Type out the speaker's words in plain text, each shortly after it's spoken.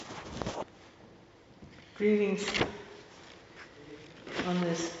Greetings on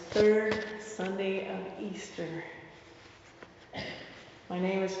this third Sunday of Easter. My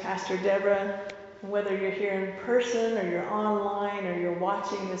name is Pastor Deborah. Whether you're here in person or you're online or you're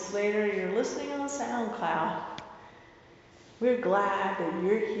watching this later, you're listening on SoundCloud, we're glad that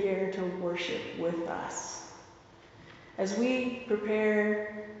you're here to worship with us. As we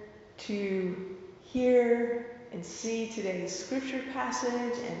prepare to hear and see today's scripture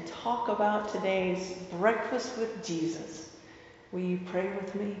passage and talk about today's breakfast with Jesus, will you pray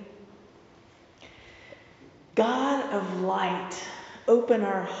with me? God of light, open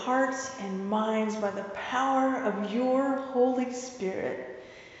our hearts and minds by the power of your Holy Spirit,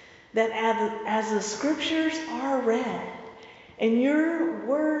 that as the scriptures are read and your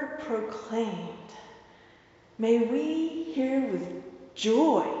word proclaimed, may we hear with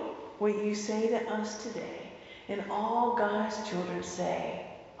joy what you say to us today. And all God's children say,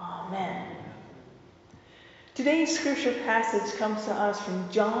 Amen. Today's scripture passage comes to us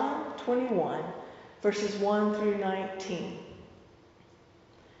from John 21, verses 1 through 19.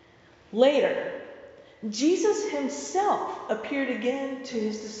 Later, Jesus himself appeared again to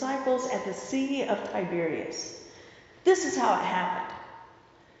his disciples at the Sea of Tiberias. This is how it happened.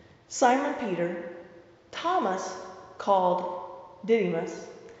 Simon Peter, Thomas, called Didymus,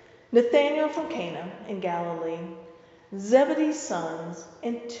 Nathanael from Cana in Galilee, Zebedee's sons,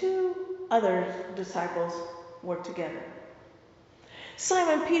 and two other disciples were together.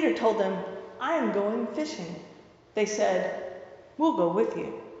 Simon Peter told them, I am going fishing. They said, we'll go with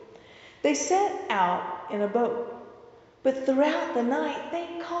you. They set out in a boat, but throughout the night they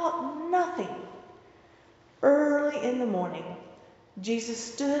caught nothing. Early in the morning, Jesus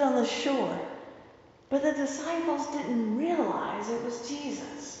stood on the shore, but the disciples didn't realize it was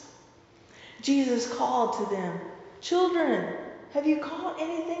Jesus. Jesus called to them, Children, have you caught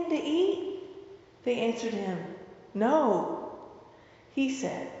anything to eat? They answered him, No. He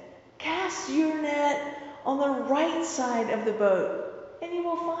said, Cast your net on the right side of the boat, and you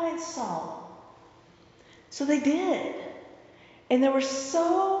will find some. So they did. And there were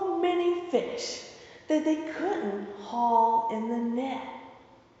so many fish that they couldn't haul in the net.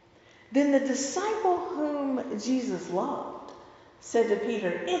 Then the disciple whom Jesus loved said to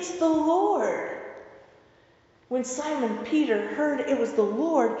Peter, It's the Lord. When Simon Peter heard it was the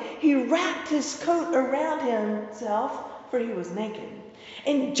Lord, he wrapped his coat around himself, for he was naked,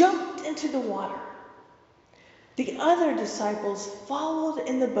 and jumped into the water. The other disciples followed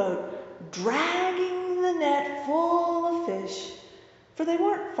in the boat, dragging the net full of fish, for they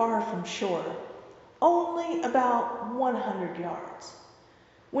weren't far from shore, only about 100 yards.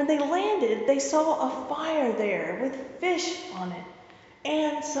 When they landed, they saw a fire there with fish on it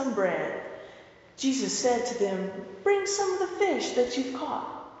and some bread. Jesus said to them, Bring some of the fish that you've caught.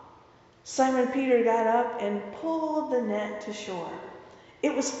 Simon Peter got up and pulled the net to shore.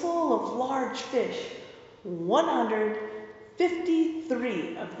 It was full of large fish,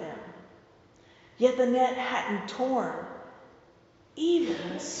 153 of them. Yet the net hadn't torn,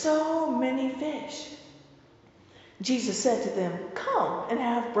 even so many fish. Jesus said to them, Come and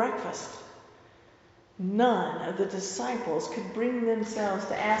have breakfast. None of the disciples could bring themselves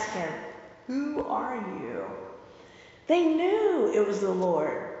to ask him, Who are you? They knew it was the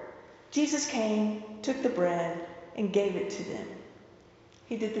Lord. Jesus came, took the bread, and gave it to them.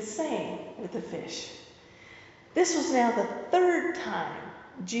 He did the same with the fish. This was now the third time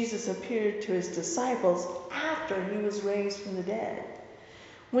Jesus appeared to his disciples after he was raised from the dead.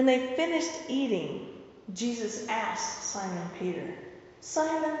 When they finished eating, Jesus asked Simon Peter,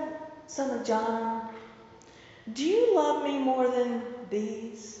 Simon, son of John, do you love me more than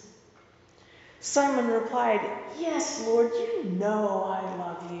these? Simon replied, Yes, Lord, you know I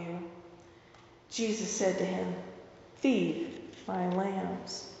love you. Jesus said to him, Feed my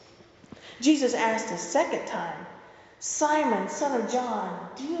lambs. Jesus asked a second time, Simon, son of John,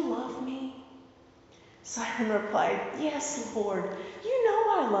 do you love me? Simon replied, Yes, Lord, you know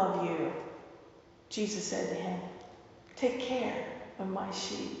I love you. Jesus said to him, Take care of my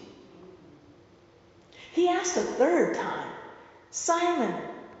sheep. He asked a third time, Simon,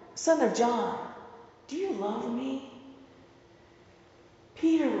 son of John, do you love me?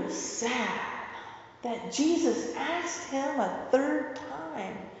 Peter was sad that Jesus asked him a third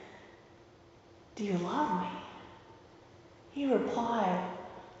time, Do you love me? He replied,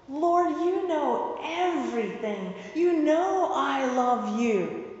 Lord, you know everything. You know I love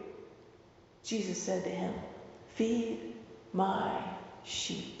you. Jesus said to him, Feed my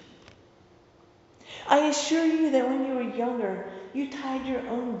sheep. I assure you that when you were younger, you tied your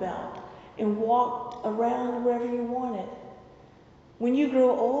own belt and walked around wherever you wanted. When you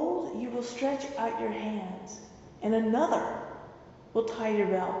grow old, you will stretch out your hands, and another will tie your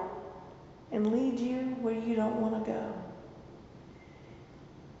belt and lead you where you don't want to go.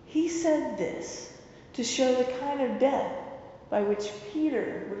 He said this to show the kind of death by which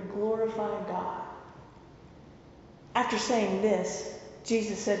Peter would glorify God. After saying this,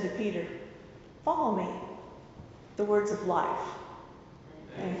 Jesus said to Peter, "Follow me," the words of life.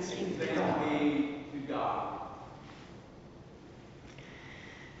 Thanks be to God.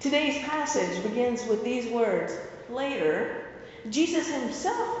 Today's passage begins with these words. Later, Jesus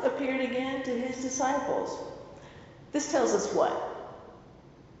himself appeared again to his disciples. This tells us what?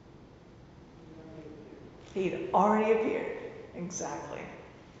 He'd already appeared. Exactly.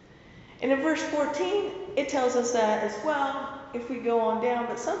 And in verse 14, it tells us that as well, if we go on down,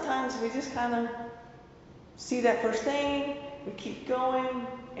 but sometimes we just kind of see that first thing, we keep going,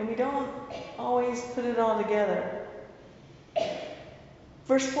 and we don't always put it all together.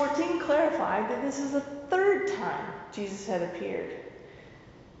 Verse 14 clarified that this is the third time Jesus had appeared.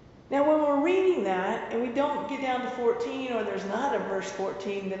 Now, when we're reading that, and we don't get down to 14, or there's not a verse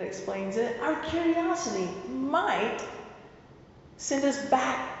 14 that explains it, our curiosity might send us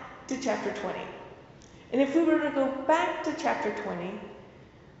back to chapter 20. And if we were to go back to chapter 20,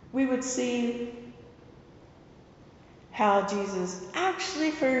 we would see how Jesus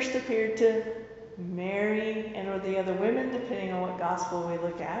actually first appeared to Mary and or the other women, depending on what gospel we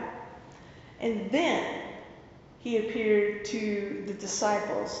look at. And then he appeared to the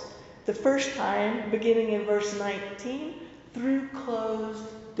disciples the first time, beginning in verse 19, through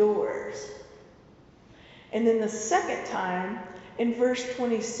closed doors. And then the second time, in verse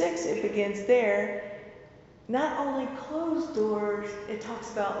 26, it begins there. Not only closed doors, it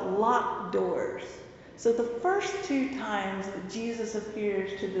talks about locked doors. So the first two times that Jesus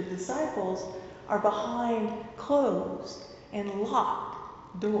appears to the disciples are behind closed and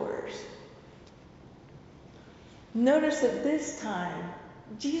locked doors. Notice that this time,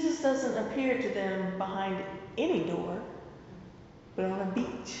 Jesus doesn't appear to them behind any door, but on a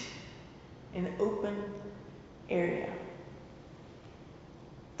beach, an open area.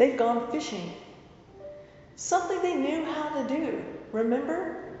 They've gone fishing. Something they knew how to do.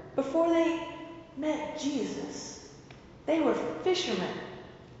 Remember? Before they met Jesus, they were fishermen.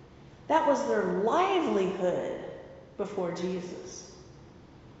 That was their livelihood before Jesus.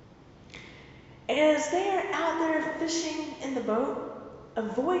 As they are out there fishing in the boat, a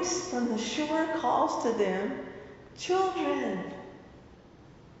voice from the shore calls to them, "Children,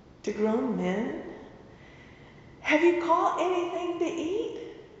 to grown men, have you caught anything to eat?"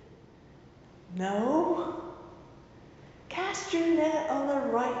 "No." "Cast your net on the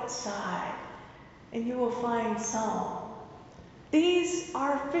right side, and you will find some." These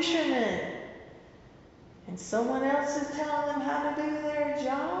are fishermen. And someone else is telling them how to do their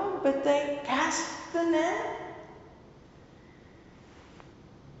job, but they cast the net.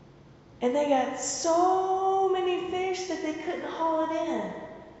 And they got so many fish that they couldn't haul it in.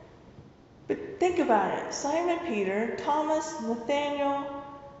 But think about it. Simon Peter, Thomas, Nathaniel,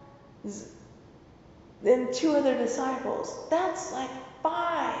 then two other disciples. That's like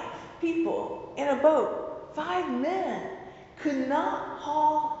 5 people in a boat. 5 men could not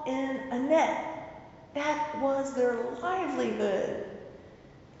haul in a net. That was their livelihood.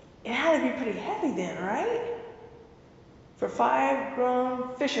 It had to be pretty heavy then, right? For 5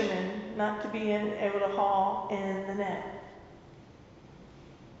 grown fishermen not to be able to haul in the net.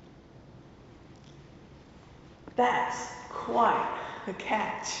 That's quite a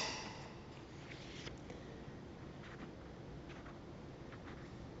catch.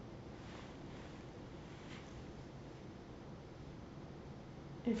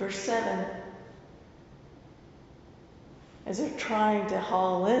 In verse 7, as they're trying to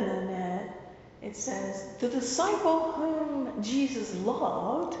haul in the net, it says, "The disciple whom Jesus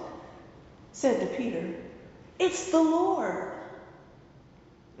loved said to Peter, 'It's the Lord.'"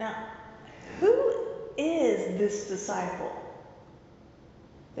 Now, who is this disciple?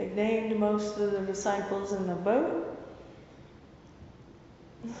 They've named most of the disciples in the boat.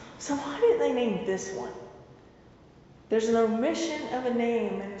 So why did they name this one? There's an omission of a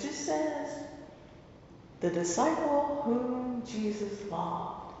name, and it just says, "The disciple whom Jesus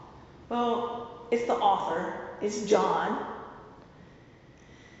loved." Well, it's the author. It's John.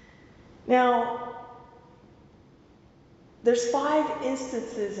 Now, there's 5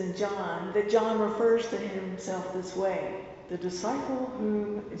 instances in John that John refers to himself this way. The disciple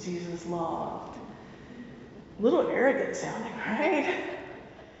whom Jesus loved. A little arrogant sounding, right?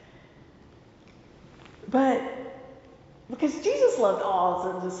 But because Jesus loved all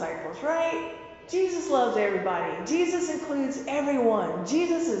of the disciples, right? Jesus loves everybody. Jesus includes everyone.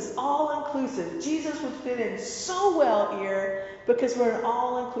 Jesus is all-inclusive. Jesus would fit in so well here because we're an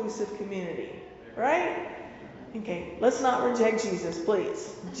all-inclusive community, right? Okay, let's not reject Jesus,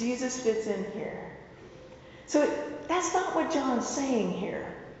 please. Jesus fits in here. So that's not what John's saying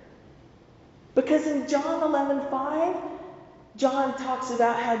here. Because in John 11:5, John talks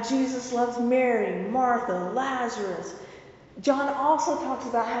about how Jesus loves Mary, Martha, Lazarus. John also talks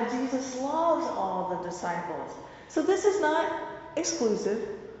about how Jesus loves all the disciples. So this is not exclusive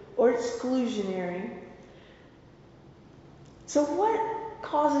or exclusionary. So what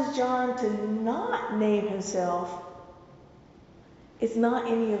causes John to not name himself? It's not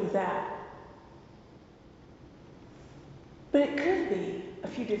any of that. But it could be a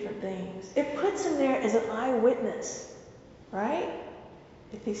few different things. It puts him there as an eyewitness, right?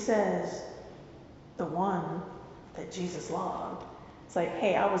 If he says, the one that Jesus loved, it's like,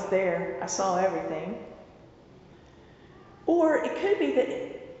 hey, I was there. I saw everything. Or it could be that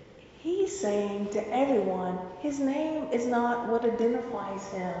he's saying to everyone, his name is not what identifies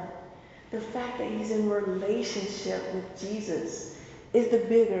him. The fact that he's in relationship with Jesus is the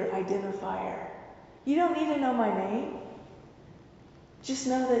bigger identifier. You don't need to know my name. Just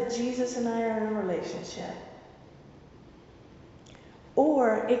know that Jesus and I are in a relationship.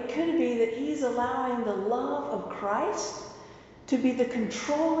 Or it could be that he's allowing the love of Christ to be the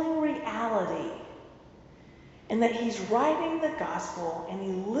controlling reality. And that he's writing the gospel and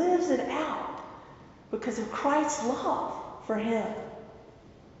he lives it out because of Christ's love for him.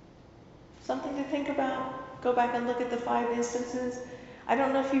 Something to think about. Go back and look at the 5 instances. I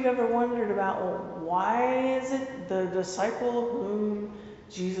don't know if you've ever wondered about, well, why is it the disciple whom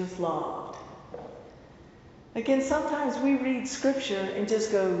Jesus loved? Again, sometimes we read scripture and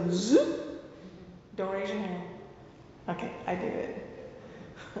just go zoop. Don't raise your hand. Okay, I do it.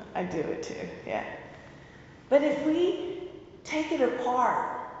 I do it too, yeah. But if we take it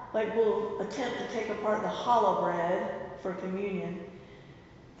apart, like we'll attempt to take apart the challah bread for communion,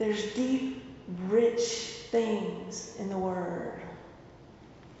 there's deep, rich things in the Word.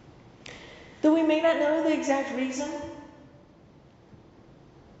 Though we may not know the exact reason,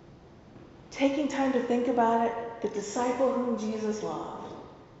 taking time to think about it, the disciple whom Jesus loved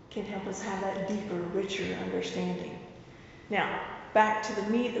can help us have that deeper, richer understanding. Now, back to the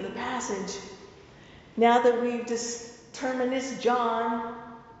meat of the passage. Now that we've determined it's John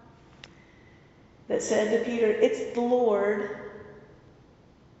that said to Peter, it's the Lord,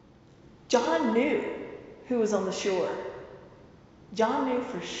 John knew who was on the shore. John knew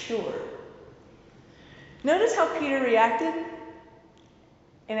for sure. Notice how Peter reacted?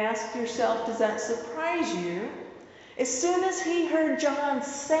 And ask yourself, does that surprise you? As soon as he heard John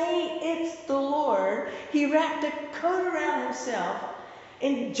say it's the Lord, he wrapped a coat around himself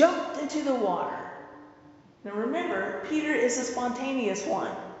and jumped into the water. Now remember, Peter is a spontaneous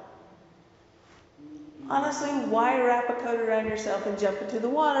one. Honestly, why wrap a coat around yourself and jump into the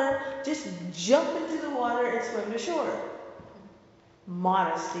water? Just jump into the water and swim to shore.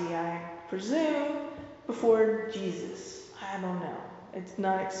 Modesty, I presume, before Jesus. I don't know. It's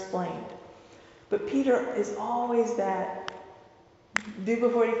not explained. But Peter is always that do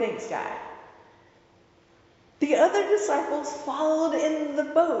before he thinks guy. The other disciples followed in the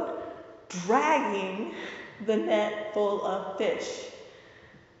boat, dragging the net full of fish.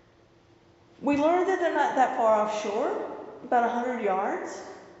 We learned that they're not that far offshore, about 100 yards.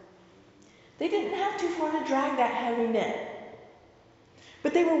 They didn't have too far to drag that heavy net.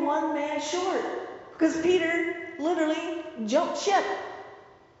 But they were one man short because Peter literally jumped ship.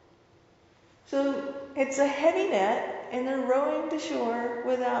 So it's a heavy net and they're rowing to shore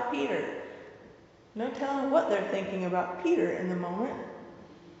without Peter. No telling what they're thinking about Peter in the moment.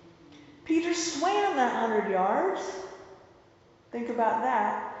 Peter swam that 100 yards. Think about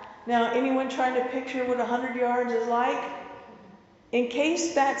that. Now, anyone trying to picture what 100 yards is like? In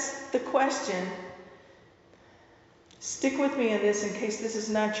case that's the question, stick with me in this in case this is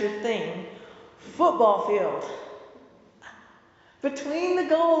not your thing. Football field. Between the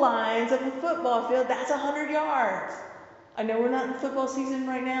goal lines of a football field, that's 100 yards. I know we're not in football season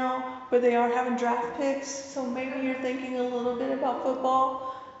right now, but they are having draft picks, so maybe you're thinking a little bit about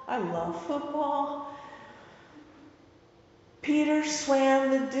football. I love football. Peter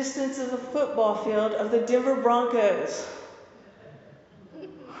swam the distance of the football field of the Denver Broncos,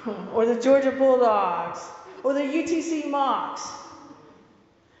 or the Georgia Bulldogs, or the UTC Mocs,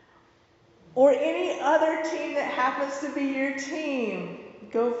 or any other team that happens to be your team.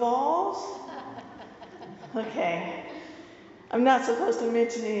 Go Vols? Okay. I'm not supposed to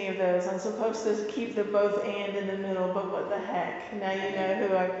mention any of those. I'm supposed to keep the both and in the middle, but what the heck? Now you know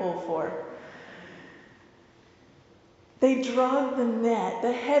who I pull for. They drug the net,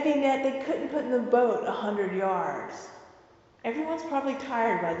 the heavy net they couldn't put in the boat 100 yards. Everyone's probably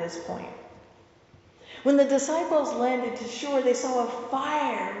tired by this point. When the disciples landed to shore, they saw a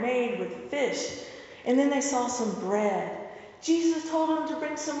fire made with fish, and then they saw some bread. Jesus told them to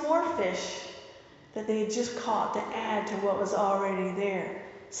bring some more fish that they had just caught to add to what was already there.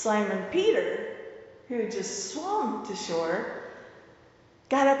 Simon Peter, who had just swum to shore,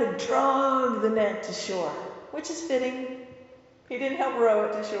 got up and drug the net to shore, which is fitting. He didn't help row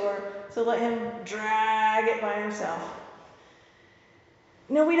it to shore, so let him drag it by himself.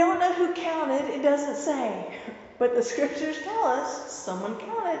 Now, we don't know who counted, it doesn't say, but the scriptures tell us someone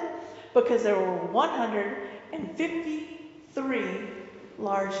counted, because there were 153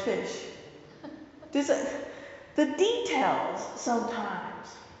 large fish. The details sometimes.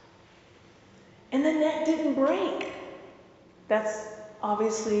 And the net didn't break. That's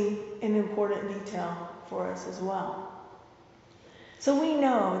obviously an important detail for us as well. So we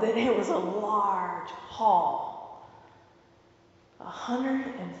know that it was a large haul.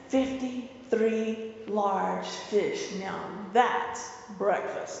 153 large fish. Now that's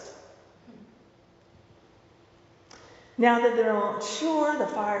breakfast. Now that they're on shore, the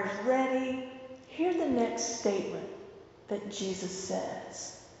fire's ready, hear the next statement that Jesus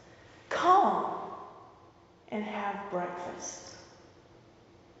says. Come and have breakfast.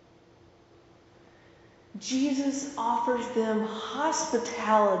 Jesus offers them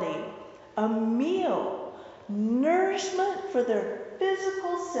hospitality, a meal, nourishment for their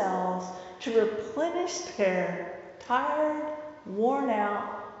physical selves to replenish their tired, worn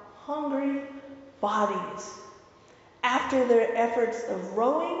out, hungry bodies after their efforts of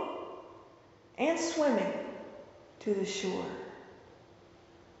rowing and swimming to the shore.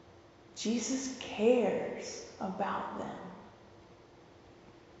 Jesus cares about them.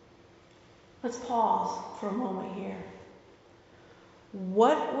 Let's pause for a moment here.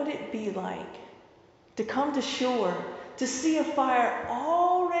 What would it be like to come to shore, to see a fire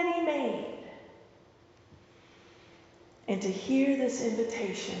already made, and to hear this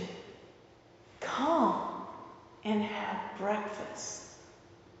invitation, come and have breakfast?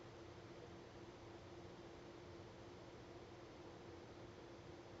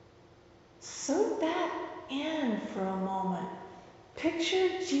 Soak that in for a moment. Picture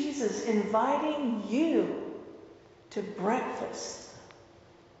Jesus inviting you to breakfast.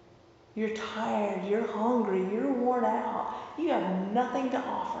 You're tired, you're hungry, you're worn out. You have nothing to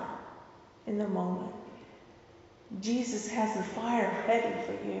offer in the moment. Jesus has the fire ready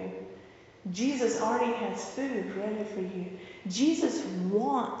for you. Jesus already has food ready for you. Jesus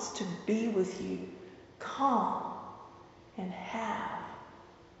wants to be with you. Come and have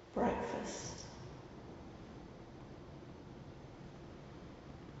breakfast.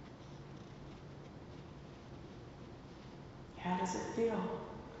 How does it feel?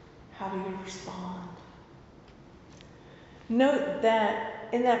 How do you respond? Note that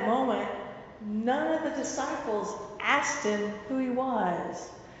in that moment, none of the disciples asked him who he was.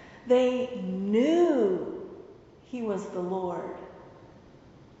 They knew he was the Lord.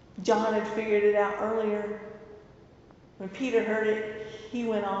 John had figured it out earlier. When Peter heard it, he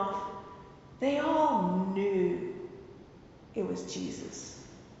went off. They all knew it was Jesus.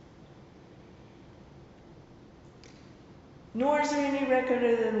 Nor is there any record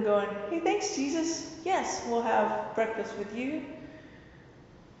of them going, hey, thanks, Jesus. Yes, we'll have breakfast with you.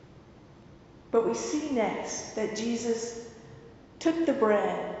 But we see next that Jesus took the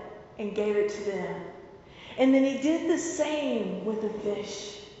bread and gave it to them. And then he did the same with the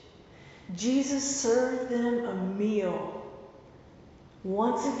fish. Jesus served them a meal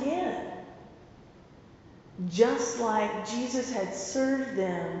once again, just like Jesus had served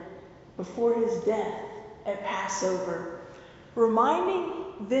them before his death at Passover,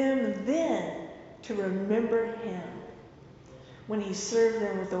 reminding them then to remember him when he served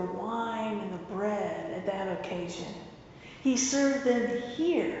them with the wine and the bread at that occasion. He served them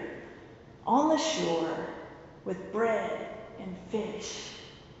here on the shore with bread and fish.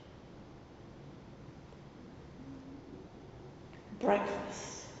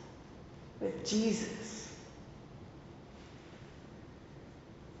 Breakfast with Jesus.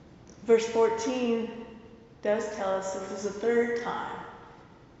 Verse 14 does tell us this is the third time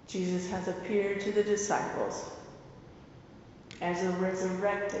Jesus has appeared to the disciples as a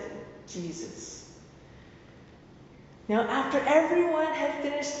resurrected Jesus. Now, after everyone had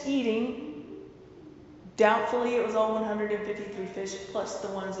finished eating, doubtfully it was all 153 fish plus the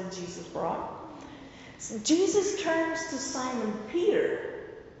ones that Jesus brought, Jesus turns to Simon Peter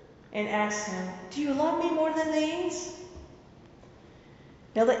and asks him, do you love me more than these?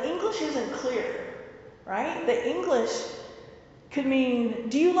 Now, the English isn't clear, right? The English could mean,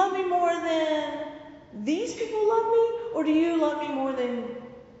 do you love me more than these people love me? Or do you love me more than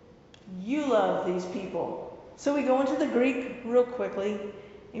you love these people? So we go into the Greek real quickly,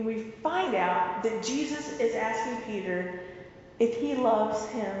 and we find out that Jesus is asking Peter if he loves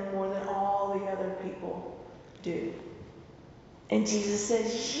him more than all the other people do. And Jesus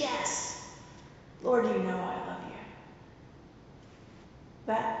says, yes, Lord, you know I love you.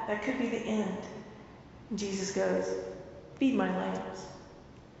 That could be the end. And Jesus goes, feed my lambs.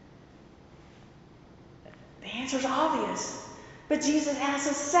 The answer's obvious. But Jesus asks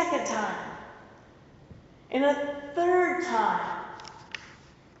a second time. And a third time.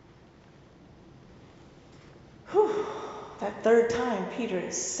 Whew. That third time, Peter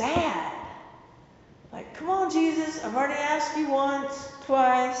is sad. Like, come on, Jesus, I've already asked you once,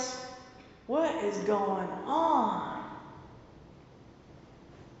 twice. What is going on?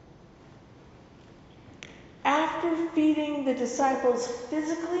 After feeding the disciples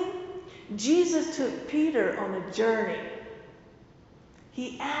physically, Jesus took Peter on a journey.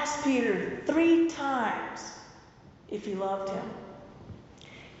 He asked Peter 3 times if he loved him.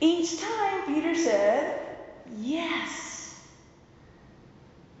 Each time Peter said, yes.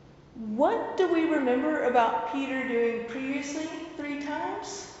 What do we remember about Peter doing previously 3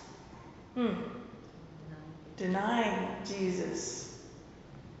 times? Denying Jesus.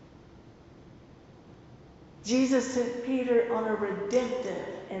 Jesus took Peter on a redemptive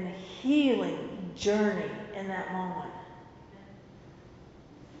and healing journey in that moment.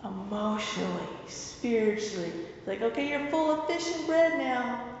 Emotionally, spiritually. Like, okay, you're full of fish and bread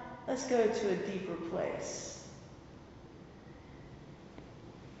now. Let's go to a deeper place.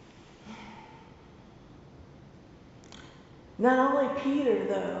 Not only Peter,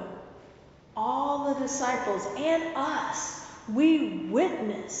 though, all the disciples and us, we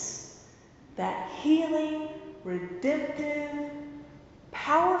witness that healing, redemptive,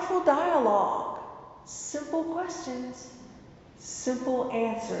 powerful dialogue. Simple questions, simple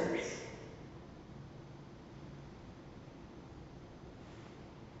answers.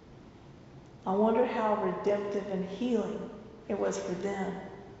 I wonder how redemptive and healing it was for them.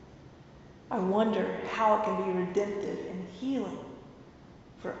 I wonder how it can be redemptive and healing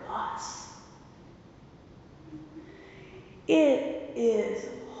for us. It is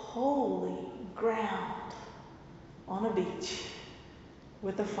holy ground on a beach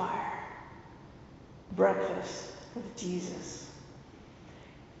with a fire. Breakfast with Jesus.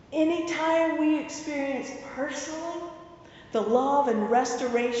 Anytime we experience personally the love and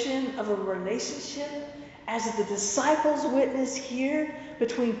restoration of a relationship, as the disciples witness here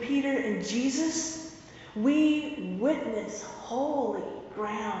between Peter and Jesus, we witness holy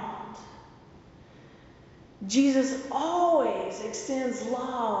ground. Jesus always extends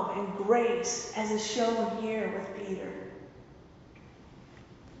love and grace, as is shown here with Peter.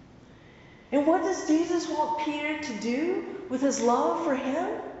 And what does Jesus want Peter to do with his love for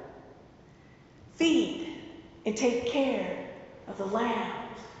him? Feed and take care of the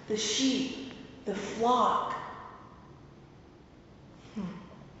lambs, the sheep, the flock.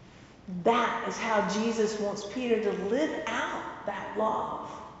 That is how Jesus wants Peter to live out that love.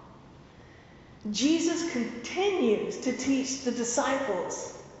 Jesus continues to teach the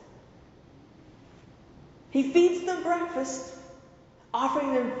disciples. He feeds them breakfast,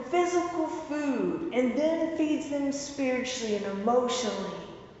 offering them physical food, and then feeds them spiritually and emotionally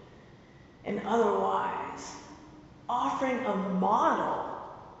and otherwise, offering a model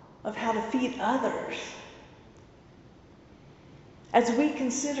of how to feed others. As we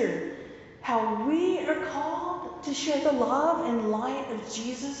consider how we are called to share the love and light of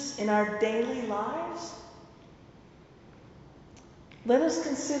Jesus in our daily lives, let us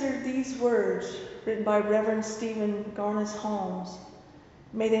consider these words written by Reverend Stephen Garnis Holmes.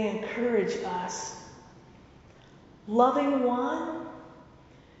 May they encourage us. Loving one,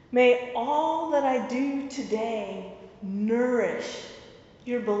 may all that I do today nourish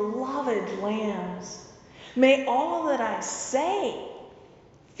your beloved lambs. May all that I say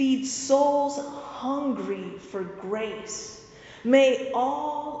feed souls hungry for grace. May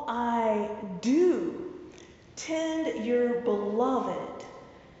all I do tend your beloved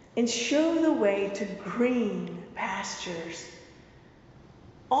and show the way to green pastures.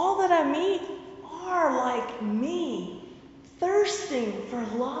 All that I meet are like me, thirsting for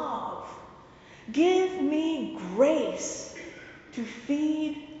love. Give me grace to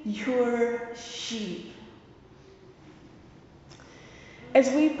feed your sheep. As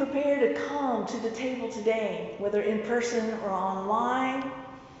we prepare to come to the table today, whether in person or online,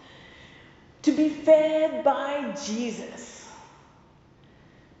 to be fed by Jesus,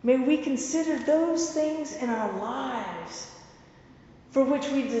 May we consider those things in our lives for which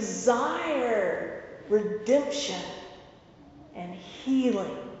we desire redemption and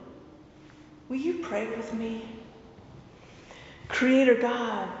healing. Will you pray with me? Creator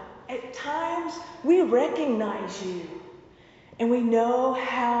God, at times we recognize you and we know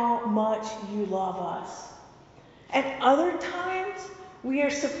how much you love us. At other times, we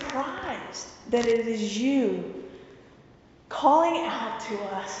are surprised that it is you calling out to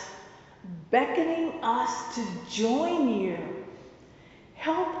us, beckoning us to join you.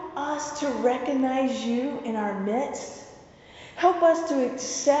 Help us to recognize you in our midst. Help us to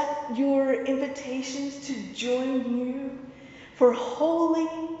accept your invitations to join you for holy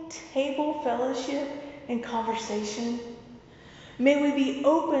table fellowship and conversation. May we be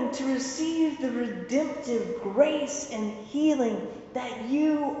open to receive the redemptive grace and healing that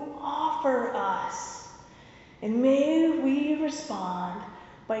you offer us. And may we respond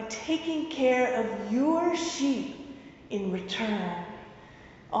by taking care of your sheep in return.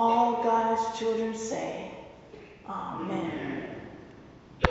 All God's children say, Amen.